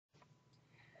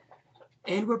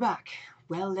And we're back.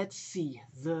 Well, let's see.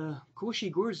 The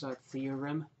Cauchy-Goursat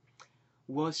theorem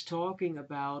was talking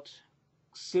about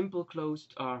simple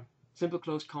closed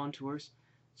contours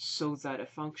so that a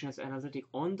function is analytic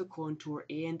on the contour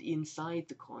and inside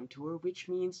the contour, which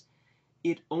means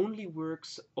it only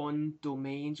works on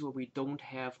domains where we don't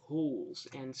have holes.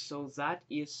 And so that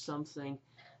is something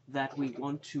that we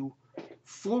want to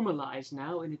formalize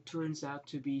now, and it turns out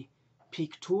to be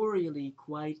pictorially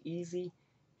quite easy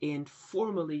and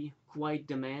formally quite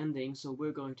demanding. So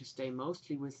we're going to stay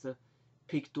mostly with the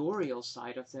pictorial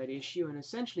side of that issue, and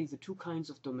essentially the two kinds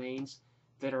of domains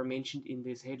that are mentioned in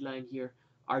this headline here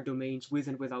are domains with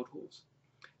and without holes.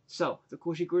 So the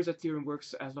Cauchy-Goursat theorem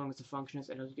works as long as the function is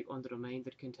analytic on the domain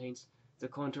that contains the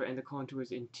contour and the contour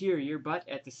is interior, but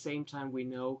at the same time we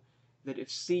know that if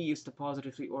C is the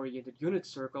positively oriented unit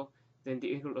circle, then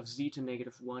the integral of z to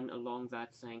 -1 along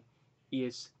that thing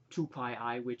is 2 pi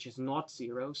I, which is not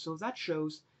 0. So that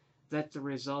shows that the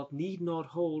result need not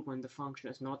hold when the function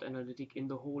is not analytic in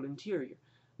the whole interior.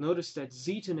 Notice that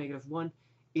z to -1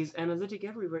 is analytic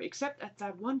everywhere except at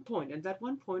that one point, and that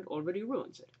one point already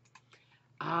ruins it.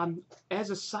 As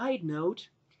a side note,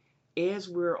 as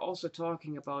we're also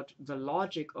talking about the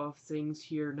logic of things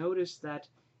here, notice that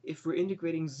if we're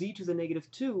integrating z to the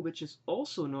 -2, which is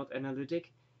also not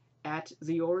analytic at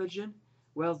the origin,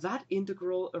 well, that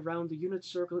integral around the unit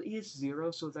circle is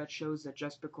 0, so that shows that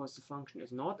just because the function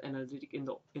is not analytic in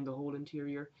the whole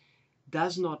interior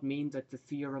does not mean that the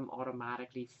theorem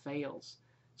automatically fails.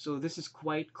 So this is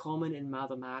quite common in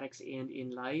mathematics and in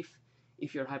life.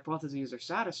 If your hypotheses are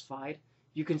satisfied,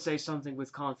 you can say something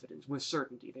with confidence, with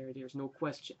certainty. There's no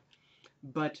question.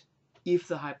 But if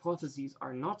the hypotheses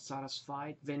are not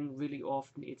satisfied, then really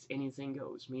often it's anything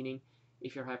goes, meaning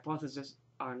if your hypotheses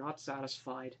are not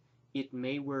satisfied, it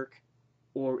may work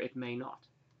or it may not.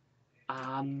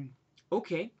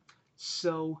 Okay,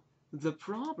 so the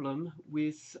problem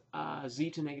with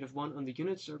z to -1 on the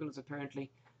unit circle is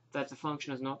apparently that the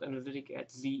function is not analytic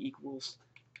at z equals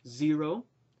 0.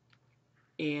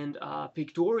 And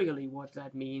pictorially what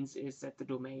that means is that the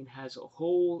domain has a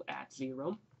hole at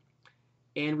 0.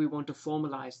 And we want to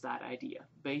formalize that idea.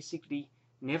 Basically,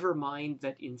 never mind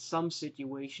that in some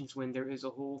situations when there is a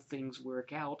hole things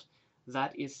work out.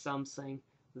 That is something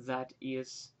that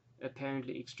is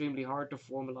apparently extremely hard to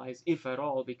formalize, if at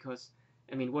all, because,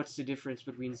 I mean, what's the difference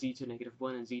between z to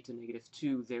 -1 and z to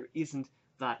 -2? There isn't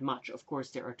that much. Of course,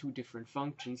 there are two different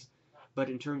functions, but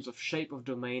in terms of shape of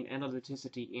domain,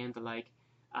 analyticity, and the like,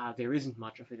 there isn't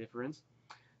much of a difference.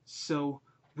 So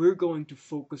we're going to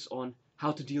focus on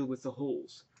how to deal with the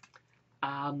holes.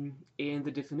 And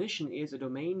the definition is a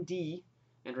domain D,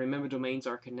 and remember domains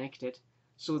are connected,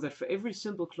 so that for every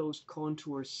simple closed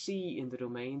contour C in the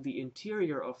domain, the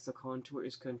interior of the contour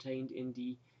is contained in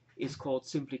D is called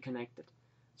simply connected.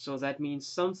 So that means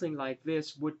something like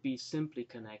this would be simply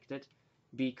connected,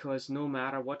 because no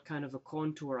matter what kind of a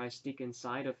contour I stick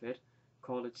inside of it,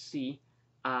 call it C,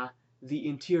 the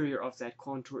interior of that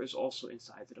contour is also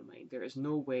inside the domain. There is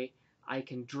no way I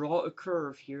can draw a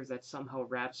curve here that somehow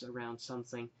wraps around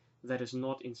something that is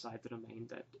not inside the domain,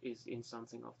 that is in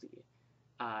something of the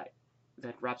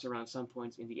that wraps around some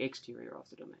points in the exterior of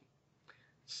the domain.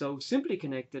 So simply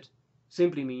connected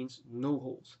simply means no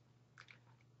holes.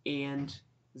 And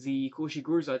the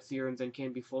Cauchy-Goursat theorem then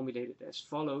can be formulated as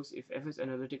follows. If f is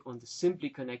analytic on the simply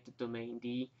connected domain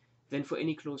D, then for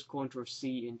any closed contour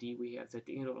C in D, we have that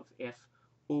the integral of f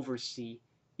over C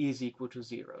is equal to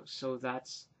 0. So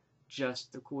that's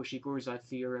just the Cauchy-Goursat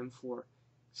theorem for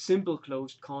simple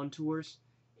closed contours.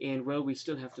 And well, we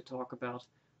still have to talk about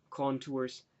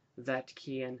contours that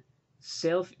can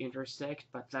self-intersect,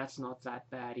 but that's not that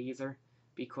bad either,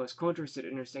 because contours that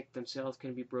intersect themselves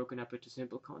can be broken up into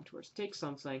simple contours. Take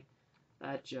something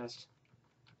that just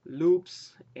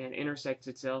loops and intersects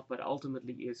itself, but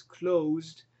ultimately is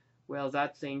closed. Well,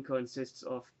 that thing consists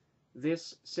of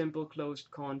this simple closed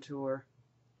contour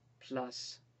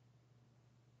plus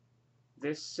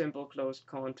this simple closed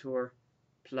contour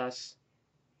plus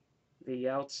the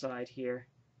outside here.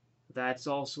 That's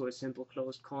also a simple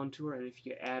closed contour, and if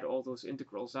you add all those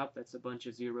integrals up, that's a bunch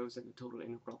of zeros, and the total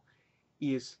integral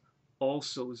is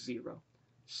also 0.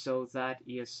 So that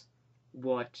is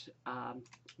what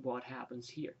happens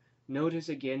here. Notice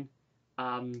again,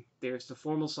 there's the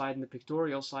formal side and the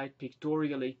pictorial side.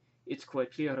 Pictorially, it's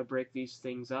quite clear how to break these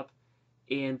things up,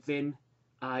 and then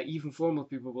even formal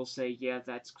people will say, yeah,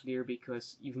 that's clear,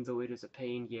 because even though it is a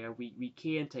pain, yeah, we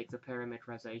can take the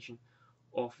parametrization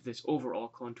of this overall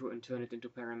contour and turn it into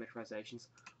parametrizations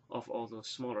of all those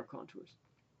smaller contours.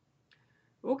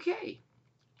 Okay.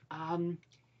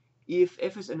 if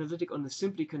f is analytic on the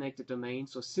simply connected domain,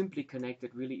 so simply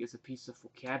connected really is a piece of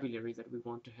vocabulary that we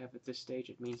want to have at this stage.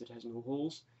 It means it has no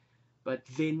holes. But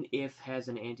then f has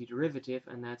an antiderivative,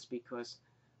 and that's because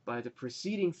by the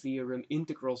preceding theorem,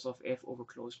 integrals of f over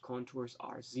closed contours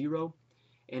are 0.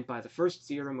 And by the first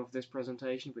theorem of this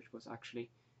presentation, which was actually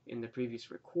in the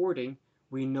previous recording,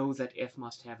 we know that f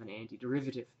must have an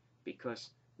antiderivative,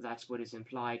 because that's what is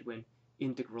implied when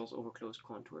integrals over closed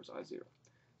contours are 0.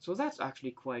 So that's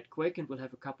actually quite quick, and we'll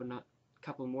have a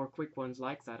couple more quick ones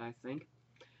like that, I think.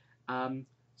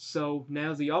 So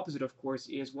now the opposite, of course,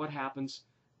 is what happens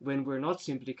when we're not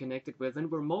simply connected, well, then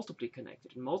we're multiply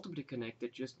connected. And multiply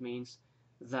connected just means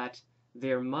that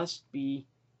there must be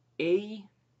a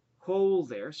hole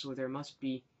there, so there must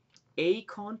be a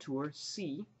contour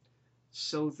C,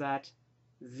 so that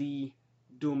the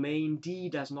domain D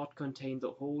does not contain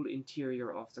the whole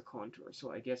interior of the contour.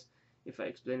 So I guess if I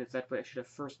explain it that way, I should have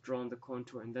first drawn the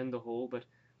contour and then the hole, but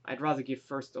I'd rather give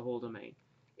first the whole domain.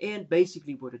 And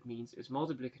basically what it means is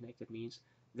multiply connected means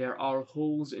there are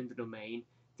holes in the domain,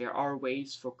 there are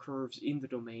ways for curves in the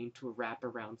domain to wrap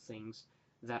around things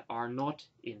that are not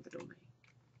in the domain.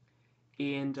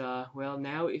 And well,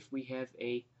 now if we have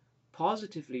a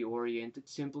positively oriented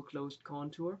simple closed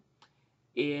contour,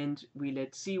 and we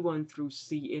let C1 through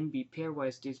Cn be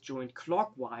pairwise disjoint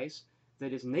clockwise,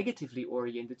 that is negatively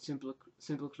oriented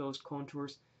simple closed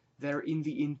contours that are in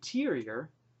the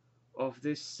interior of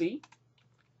this C.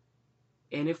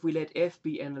 And if we let f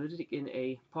be analytic in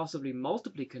a possibly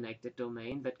multiply connected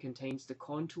domain that contains the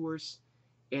contours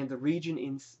and the region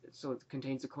in, so it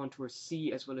contains the contours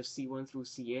C as well as C1 through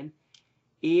Cn,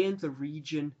 and the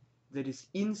region that is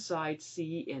inside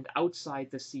C and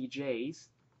outside the Cj's,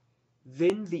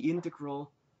 then the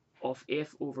integral of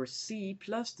f over C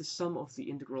plus the sum of the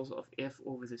integrals of f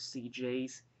over the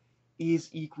Cj's is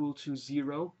equal to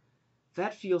 0.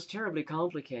 That feels terribly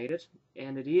complicated,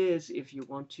 and it is if you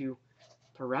want to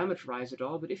parameterize it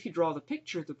all, but if you draw the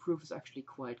picture, the proof is actually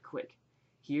quite quick.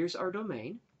 Here's our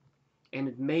domain, and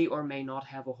it may or may not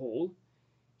have a hole.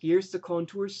 Here's the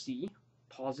contour C,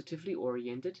 positively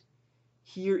oriented.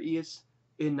 Here is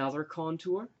another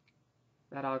contour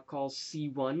that I'll call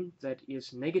C1 that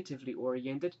is negatively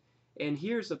oriented, and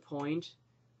here's a point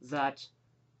that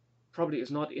probably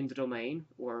is not in the domain,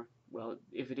 or, well,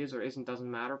 if it is or isn't doesn't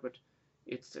matter, but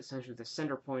it's essentially the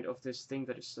center point of this thing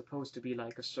that is supposed to be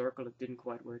like a circle. It didn't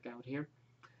quite work out here.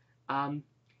 And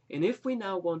if we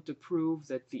now want to prove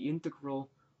that the integral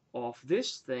of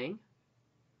this thing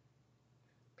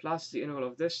plus the integral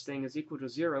of this thing is equal to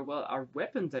 0, well, our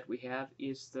weapon that we have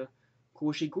is the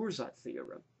Cauchy-Goursat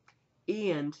theorem.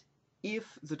 And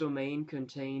if the domain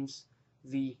contains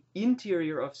the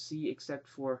interior of C except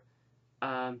for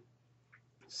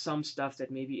some stuff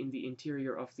that may be in the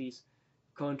interior of these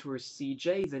contours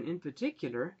Cj, then in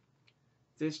particular,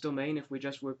 this domain, if we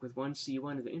just work with one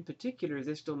C1, in particular,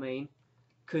 this domain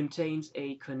contains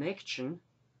a connection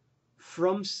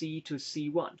from C to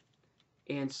C1.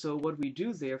 And so what we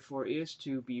do, therefore, is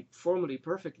to be formally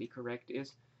perfectly correct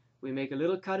is we make a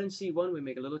little cut in C1, we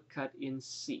make a little cut in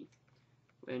C.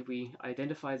 And we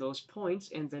identify those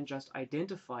points and then just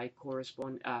identify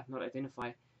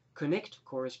connect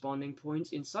corresponding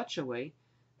points in such a way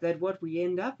that what we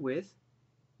end up with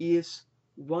is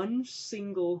one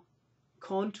single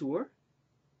contour,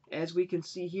 as we can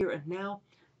see here. And now,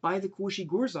 by the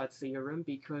Cauchy-Goursat theorem,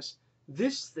 because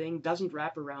this thing doesn't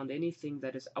wrap around anything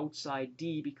that is outside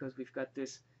D, because we've got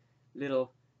this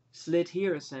little slit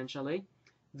here, essentially,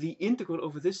 the integral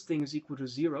over this thing is equal to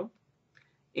 0.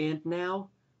 And now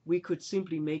we could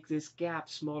simply make this gap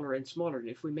smaller and smaller. And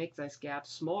if we make this gap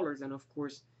smaller, then of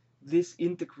course this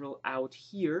integral out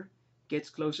here gets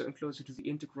closer and closer to the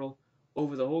integral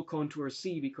over the whole contour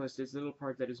C, because this little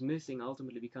part that is missing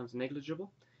ultimately becomes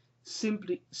negligible.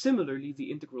 Similarly,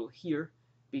 the integral here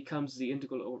becomes the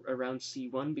integral around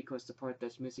C1, because the part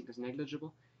that's missing is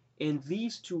negligible. And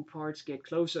these two parts get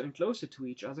closer and closer to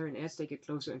each other, and as they get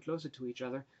closer and closer to each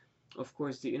other, of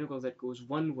course the integral that goes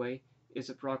one way is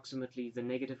approximately the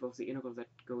negative of the integral that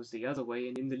goes the other way,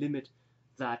 and in the limit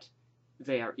that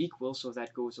they are equal, so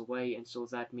that goes away, and so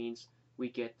that means we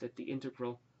get that the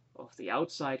integral of the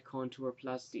outside contour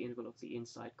plus the integral of the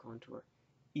inside contour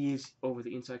is over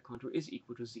the inside contour is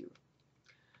equal to 0.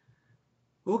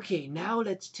 Okay, now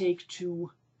let's take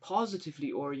two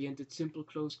positively oriented simple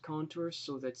closed contours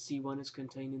so that C1 is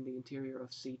contained in the interior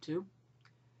of C2,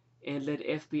 and let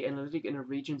f be analytic in a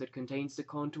region that contains the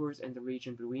contours and the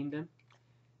region between them.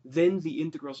 Then the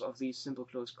integrals of these simple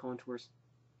closed contours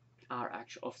are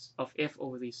actually of f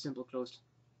over these simple closed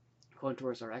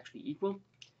contours are actually equal,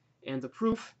 and the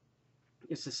proof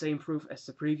is the same proof as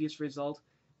the previous result.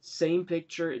 Same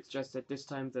picture, it's just that this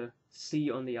time the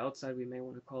C on the outside, we may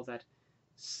want to call that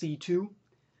C2.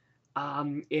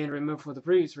 And remember, for the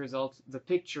previous result, the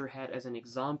picture had as an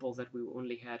example that we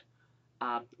only had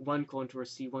one contour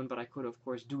C1, but I could, of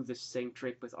course, do the same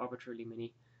trick with arbitrarily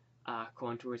many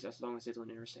contours as long as they don't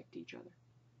intersect each other.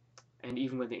 And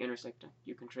even when they intersect,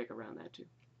 you can trick around that too.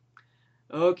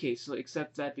 Okay, so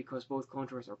except that because both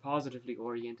contours are positively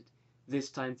oriented, this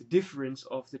time the difference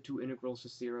of the two integrals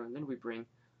is 0, and then we bring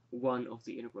one of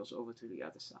the integrals over to the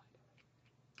other side.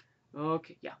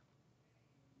 Okay, yeah.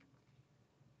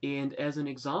 And as an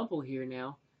example here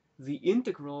now, the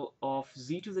integral of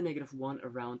z to the negative 1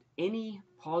 around any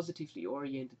positively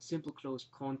oriented simple closed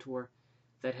contour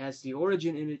that has the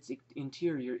origin in its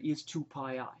interior is 2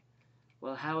 pi I.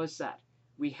 Well, how is that?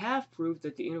 We have proved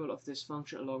that the integral of this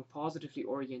function along positively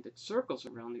oriented circles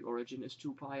around the origin is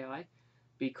 2 pi I,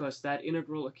 because that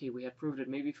integral, okay, we had proved it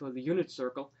maybe for the unit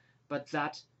circle, but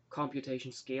that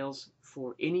computation scales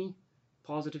for any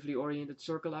positively oriented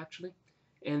circle actually,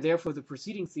 and therefore the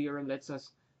preceding theorem lets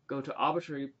us go to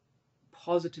arbitrary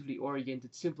positively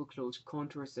oriented simple closed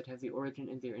contours that have the origin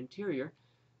in their interior,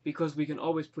 because we can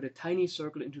always put a tiny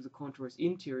circle into the contour's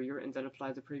interior and then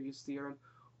apply the previous theorem,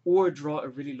 or draw a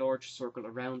really large circle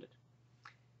around it.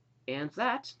 And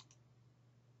that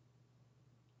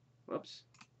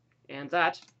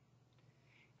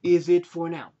is it for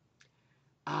now.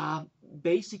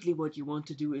 Basically what you want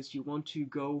to do is you want to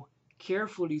go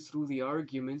carefully through the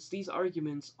arguments. These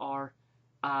arguments are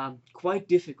quite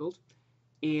difficult,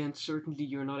 and certainly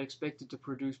you're not expected to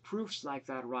produce proofs like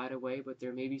that right away, but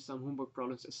there may be some homework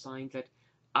problems assigned that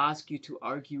ask you to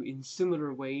argue in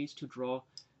similar ways, to draw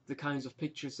the kinds of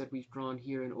pictures that we've drawn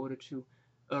here in order to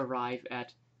arrive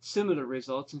at similar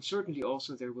results. And certainly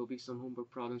also there will be some homework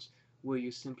problems where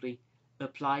you simply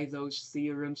apply those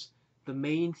theorems. The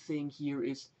main thing here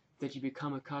is that you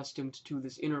become accustomed to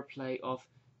this interplay of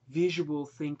visual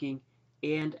thinking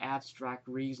and abstract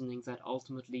reasoning that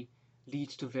ultimately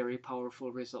leads to very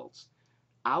powerful results.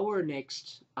 Our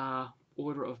next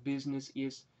order of business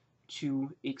is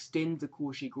to extend the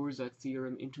Cauchy-Gorzac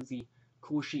theorem into the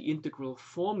Cauchy integral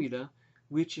formula,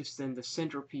 which is then the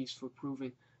centerpiece for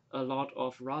proving a lot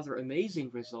of rather amazing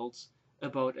results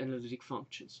about analytic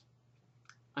functions.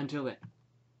 Until then.